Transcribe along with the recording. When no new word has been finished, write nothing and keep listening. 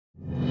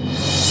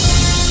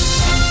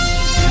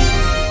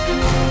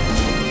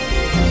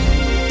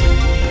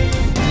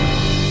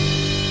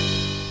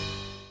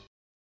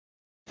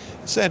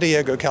San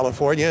Diego,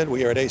 California, and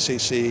we are at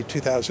ACC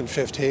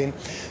 2015.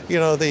 You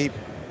know, the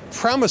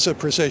promise of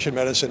precision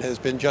medicine has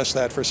been just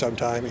that for some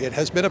time. It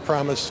has been a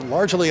promise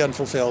largely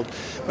unfulfilled,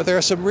 but there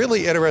are some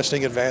really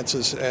interesting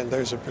advances, and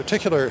there's a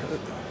particular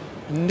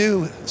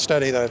new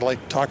study that I'd like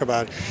to talk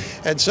about.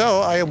 And so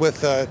I am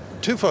with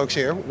two folks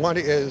here. One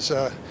is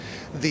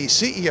the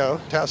CEO,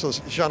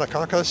 Tassos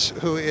Gianakakos,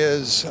 who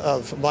is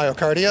of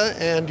MyoKardia,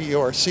 and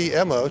your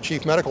CMO,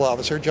 Chief Medical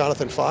Officer,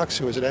 Jonathan Fox,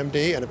 who is an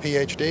MD and a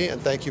PhD,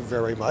 and thank you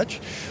very much.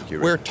 Thank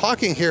you. We're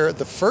talking here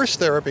the first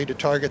therapy to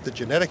target the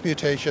genetic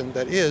mutation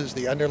that is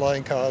the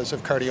underlying cause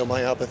of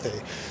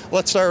cardiomyopathy.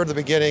 Let's start at the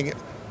beginning.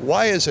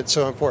 Why is it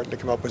so important to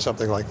come up with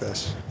something like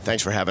this?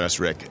 Thanks for having us,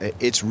 Rick.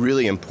 It's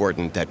really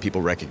important that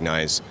people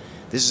recognize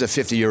this is a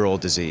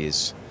 50-year-old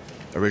disease,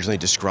 originally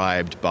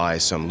described by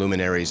some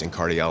luminaries in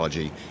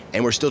cardiology,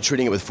 and we're still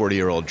treating it with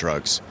 40-year-old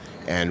drugs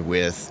and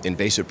with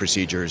invasive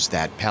procedures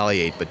that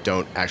palliate but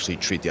don't actually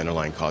treat the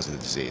underlying cause of the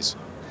disease.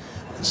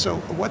 So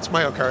what's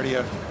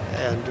MyoKardia,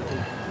 and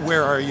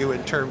where are you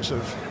in terms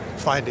of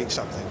finding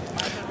something?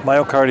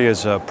 MyoKardia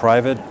is a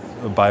private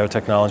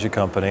biotechnology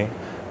company.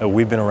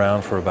 We've been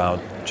around for about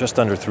just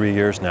under 3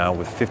 years now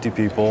with 50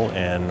 people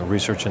in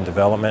research and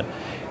development,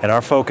 and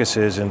our focus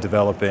is in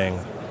developing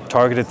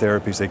targeted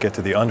therapies that get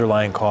to the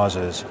underlying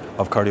causes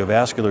of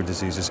cardiovascular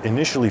diseases,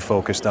 initially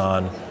focused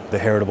on the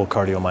heritable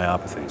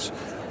cardiomyopathies.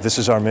 This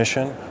is our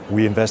mission.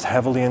 We invest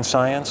heavily in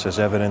science, as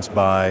evidenced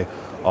by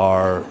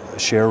our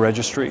SHARE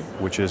registry,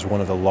 which is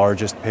one of the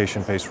largest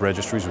patient-based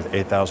registries with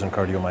 8,000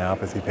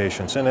 cardiomyopathy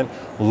patients in it,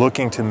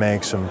 looking to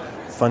make some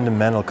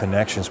fundamental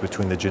connections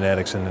between the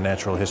genetics and the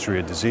natural history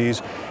of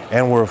disease.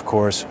 And we're, of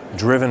course,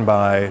 driven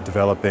by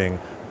developing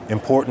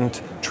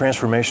important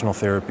transformational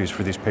therapies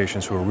for these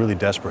patients who are really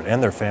desperate,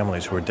 and their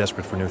families who are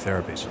desperate for new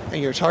therapies.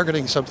 And you're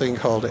targeting something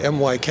called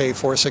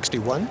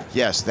MYK-461?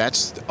 Yes,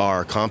 that's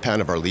our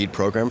compound of our lead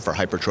program for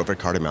hypertrophic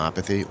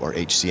cardiomyopathy, or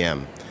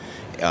HCM.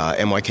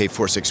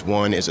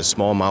 MYK-461 is a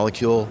small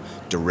molecule,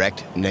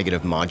 direct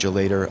negative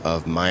modulator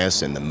of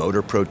myosin, the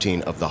motor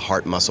protein of the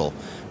heart muscle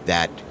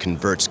that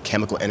converts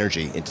chemical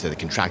energy into the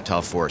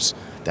contractile force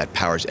that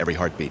powers every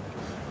heartbeat.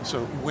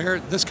 So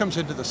this comes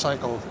into the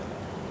cycle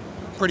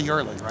pretty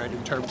early, right,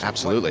 in terms of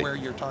Absolutely. Where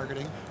you're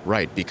targeting?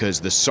 Right, because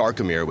the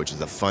sarcomere, which is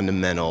the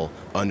fundamental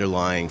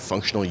underlying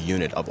functional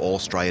unit of all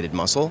striated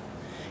muscle,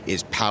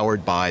 is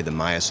powered by the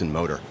myosin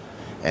motor.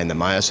 And the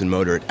myosin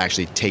motor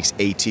actually takes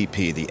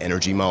ATP, the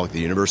energy molecule,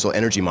 the universal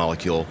energy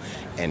molecule,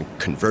 and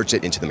converts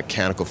it into the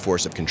mechanical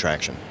force of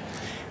contraction.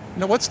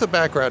 Now, what's the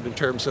background in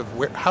terms of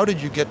how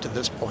did you get to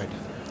this point?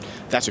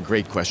 That's a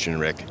great question,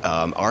 Rick.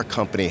 Our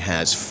company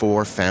has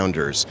 4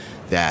 founders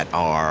that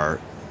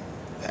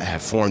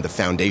have formed the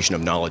foundation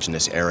of knowledge in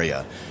this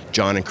area.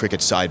 John and Cricket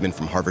Seidman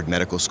from Harvard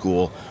Medical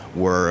School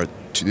were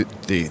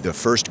the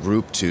first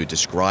group to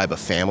describe a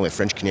family, a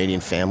French-Canadian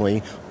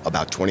family,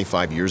 about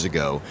 25 years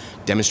ago,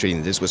 demonstrating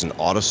that this was an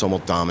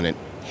autosomal dominant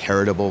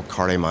heritable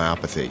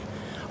cardiomyopathy.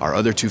 Our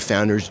other 2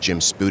 founders, Jim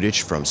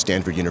Spudich from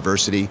Stanford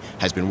University,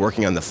 has been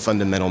working on the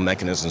fundamental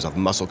mechanisms of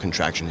muscle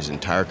contraction his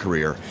entire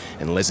career,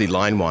 and Leslie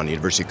Leinwand,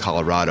 University of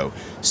Colorado,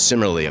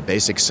 similarly a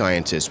basic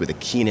scientist with a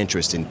keen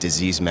interest in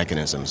disease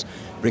mechanisms.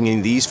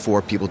 Bringing these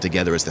 4 people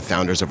together as the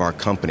founders of our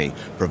company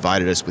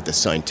provided us with the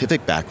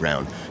scientific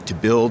background to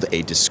build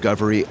a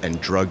discovery and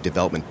drug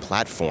development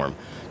platform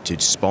to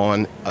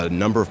spawn a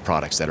number of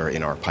products that are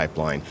in our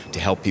pipeline to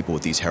help people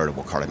with these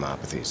heritable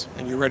cardiomyopathies.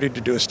 And you ready to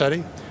do a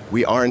study?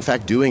 We are, in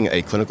fact, doing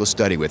a clinical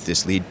study with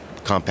this lead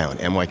compound,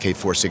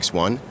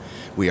 MYK-461.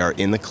 We are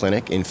in the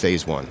clinic in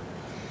phase 1.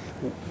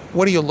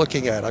 What are you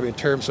looking at? I mean, in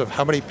terms of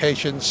how many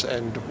patients,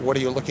 and what are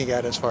you looking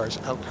at as far as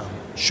outcome?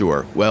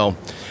 Sure. Well,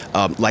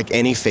 like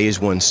any phase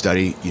 1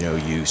 study,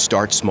 you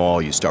start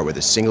small, you start with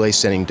a single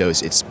ascending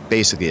dose. It's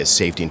basically a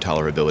safety and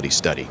tolerability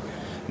study,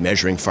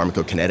 measuring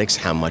pharmacokinetics,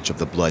 how much of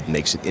the blood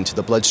makes it into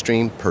the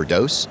bloodstream per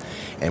dose.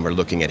 And we're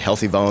looking at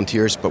healthy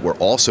volunteers, but we're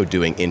also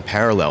doing, in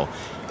parallel,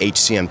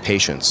 HCM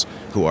patients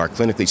who are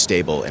clinically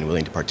stable and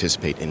willing to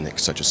participate in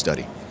such a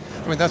study.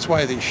 I mean, that's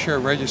why the SHARE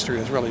registry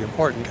is really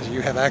important, because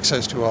you have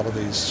access to all of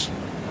these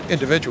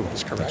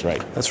individuals, correct? That's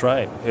right. That's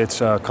right.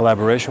 It's a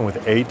collaboration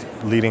with 8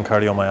 leading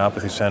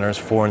cardiomyopathy centers,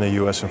 4 in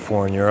the US and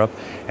 4 in Europe.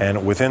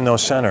 And within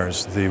those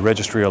centers, the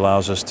registry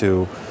allows us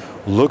to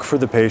look for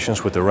the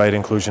patients with the right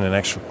inclusion and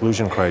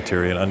exclusion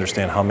criteria and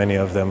understand how many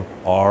of them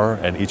are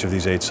at each of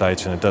these 8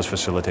 sites, and it does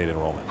facilitate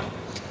enrollment.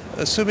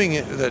 Assuming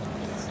that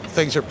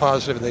things are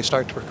positive and they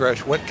start to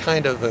progress, what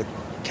kind of a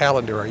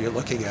calendar are you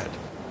looking at?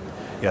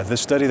 Yeah,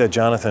 this study that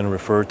Jonathan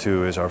referred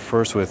to is our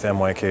first with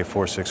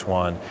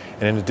MYK-461,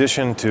 and in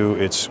addition to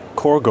its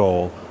core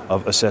goal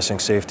of assessing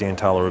safety and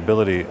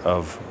tolerability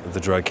of the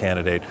drug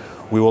candidate,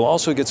 we will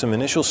also get some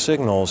initial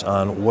signals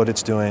on what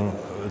it's doing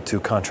to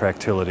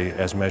contractility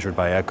as measured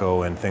by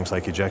echo and things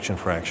like ejection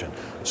fraction.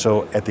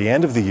 So at the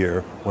end of the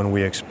year, when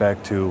we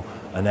expect to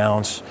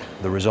announce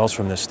the results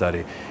from this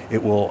study,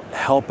 it will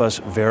help us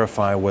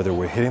verify whether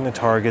we're hitting the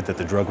target that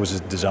the drug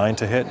was designed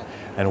to hit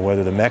and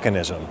whether the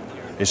mechanism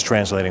is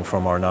translating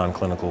from our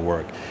non-clinical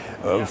work.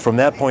 From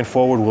that point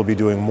forward, we'll be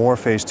doing more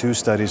phase 2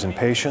 studies in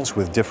patients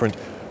with different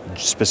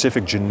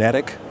specific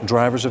genetic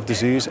drivers of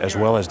disease as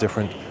well as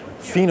different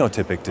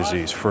phenotypic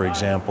disease. For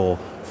example,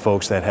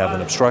 folks that have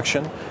an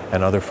obstruction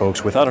and other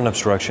folks without an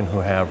obstruction who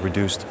have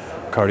reduced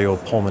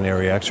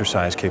cardiopulmonary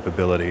exercise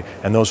capability,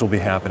 and those will be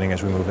happening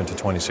as we move into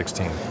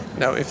 2016.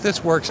 Now, if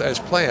this works as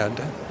planned,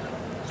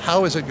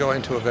 how is it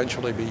going to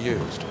eventually be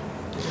used?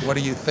 What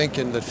do you think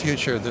in the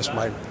future this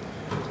might?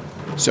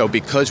 So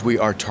because we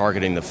are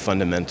targeting the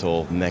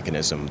fundamental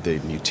mechanism, the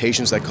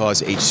mutations that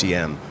cause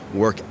HCM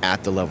work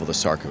at the level of the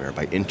sarcomere.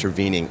 By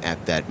intervening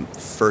at that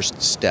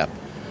first step,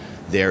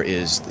 there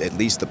is at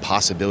least the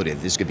possibility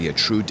that this could be a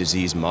true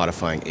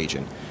disease-modifying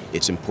agent.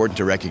 It's important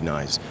to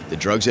recognize the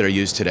drugs that are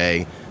used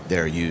today,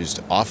 they're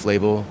used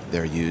off-label,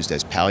 they're used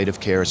as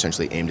palliative care,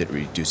 essentially aimed at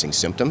reducing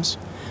symptoms,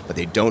 but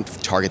they don't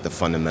target the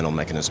fundamental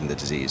mechanism of the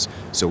disease.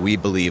 So we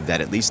believe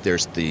that at least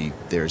there's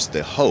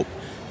the hope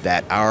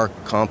that our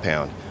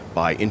compound,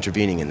 by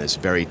intervening in this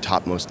very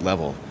topmost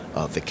level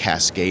of the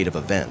cascade of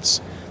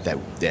events,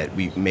 that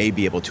we may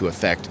be able to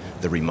affect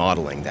the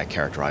remodeling that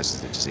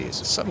characterizes the disease.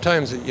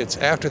 Sometimes it's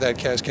after that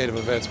cascade of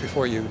events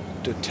before you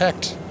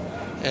detect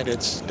and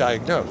it's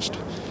diagnosed.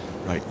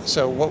 Right.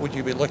 So what would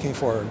you be looking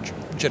for?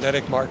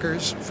 Genetic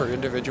markers for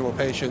individual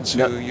patients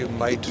who you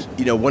might...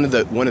 You know, one of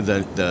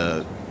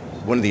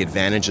the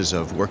advantages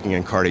of working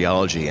in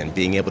cardiology and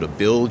being able to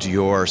build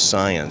your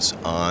science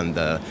on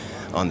the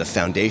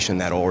foundation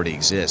that already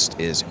exists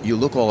is you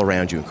look all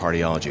around you in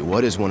cardiology.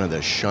 What is one of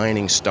the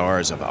shining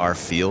stars of our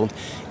field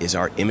is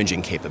our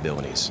imaging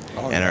capabilities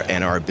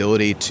and our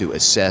ability to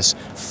assess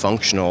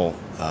functional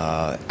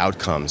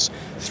outcomes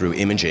through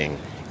imaging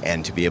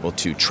and to be able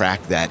to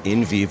track that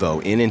in vivo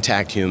in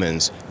intact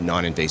humans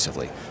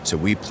non-invasively. So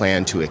we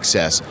plan to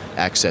access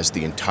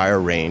the entire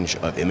range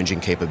of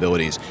imaging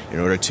capabilities in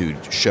order to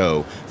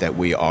show that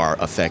we are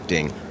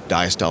affecting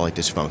diastolic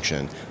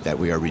dysfunction, that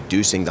we are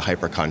reducing the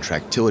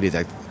hypercontractility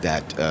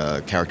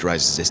that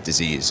characterizes this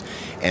disease.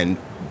 And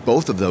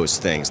both of those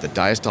things, the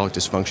diastolic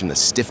dysfunction, the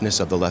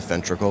stiffness of the left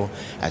ventricle,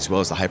 as well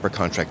as the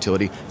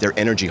hypercontractility, they're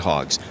energy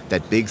hogs.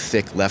 That big,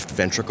 thick left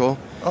ventricle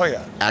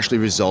actually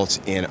results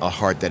in a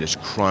heart that is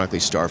chronically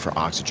starved for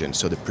oxygen.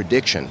 So the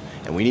prediction,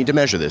 and we need to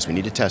measure this, we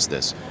need to test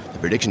this, the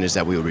prediction is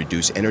that we will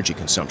reduce energy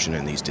consumption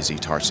in these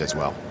diseased hearts as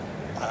well.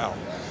 Wow.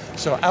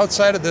 So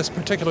outside of this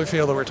particular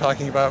field that we're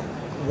talking about,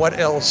 what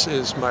else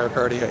is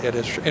MyoKardia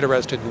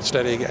interested in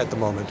studying at the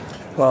moment?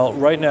 Well,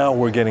 right now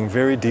we're getting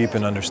very deep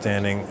in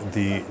understanding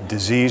the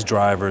disease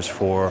drivers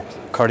for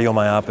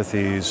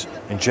cardiomyopathies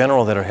in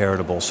general that are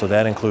heritable. So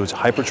that includes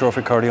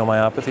hypertrophic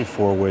cardiomyopathy,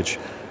 for which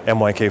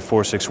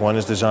MYK-461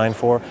 is designed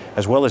for,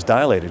 as well as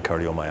dilated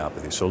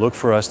cardiomyopathy. So look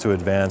for us to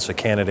advance a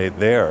candidate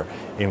there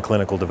in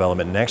clinical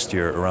development next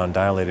year around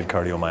dilated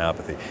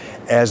cardiomyopathy.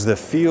 As the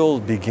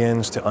field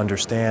begins to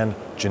understand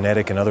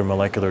genetic and other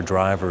molecular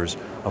drivers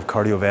of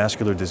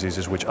cardiovascular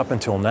diseases, which up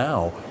until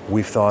now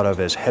we've thought of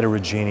as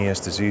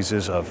heterogeneous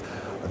diseases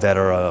that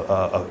are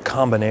a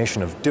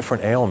combination of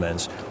different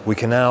ailments, we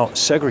can now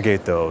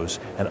segregate those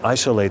and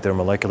isolate their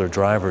molecular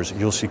drivers.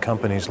 You'll see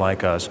companies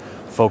like us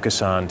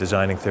focus on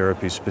designing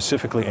therapies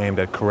specifically aimed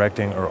at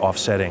correcting or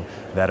offsetting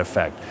that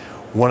effect.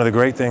 One of the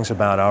great things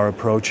about our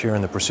approach here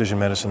and the precision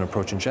medicine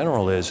approach in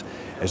general is,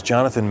 as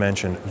Jonathan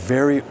mentioned,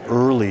 very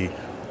early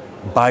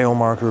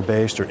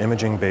biomarker-based or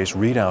imaging-based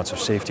readouts of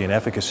safety and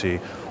efficacy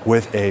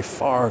with a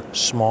far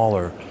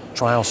smaller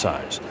trial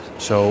size.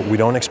 So we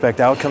don't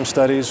expect outcome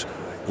studies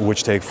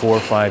which take 4 or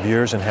 5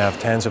 years and have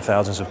tens of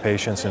thousands of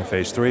patients in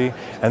phase 3,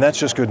 and that's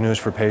just good news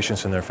for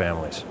patients and their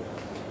families.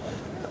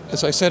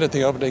 As I said at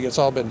the opening, it's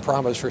all been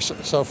promised for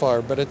so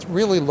far, but it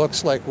really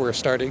looks like we're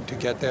starting to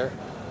get there.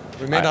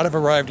 We may not have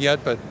arrived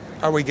yet, but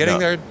are we getting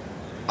there?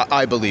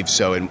 I believe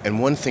so, and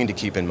one thing to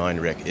keep in mind,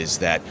 Rick, is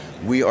that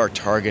we are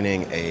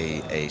targeting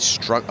a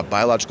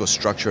biological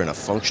structure and a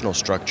functional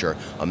structure,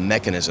 a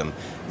mechanism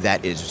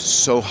that is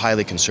so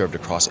highly conserved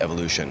across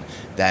evolution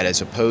that,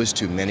 as opposed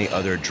to many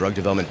other drug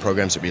development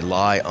programs that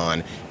rely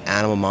on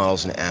animal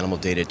models and animal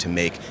data to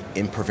make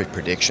imperfect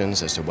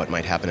predictions as to what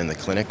might happen in the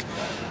clinic,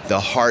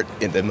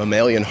 the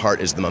mammalian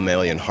heart is the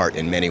mammalian heart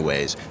in many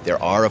ways.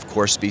 There are, of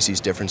course, species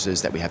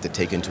differences that we have to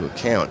take into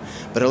account,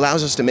 but it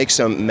allows us to make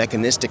some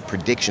mechanistic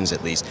predictions,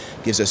 at least,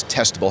 gives us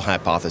testable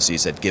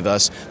hypotheses that give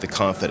us the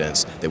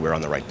confidence that we're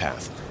on the right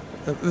path.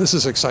 This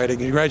is exciting.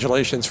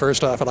 Congratulations,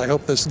 first off, and I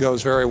hope this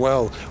goes very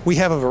well. We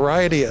have a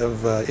variety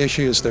of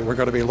issues that we're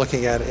going to be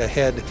looking at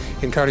ahead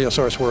in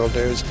CardioSource World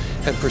News,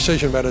 and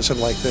precision medicine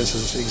like this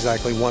is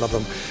exactly one of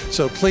them.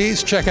 So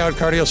please check out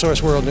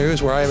CardioSource World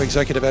News, where I am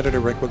Executive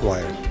Editor Rick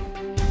McGuire.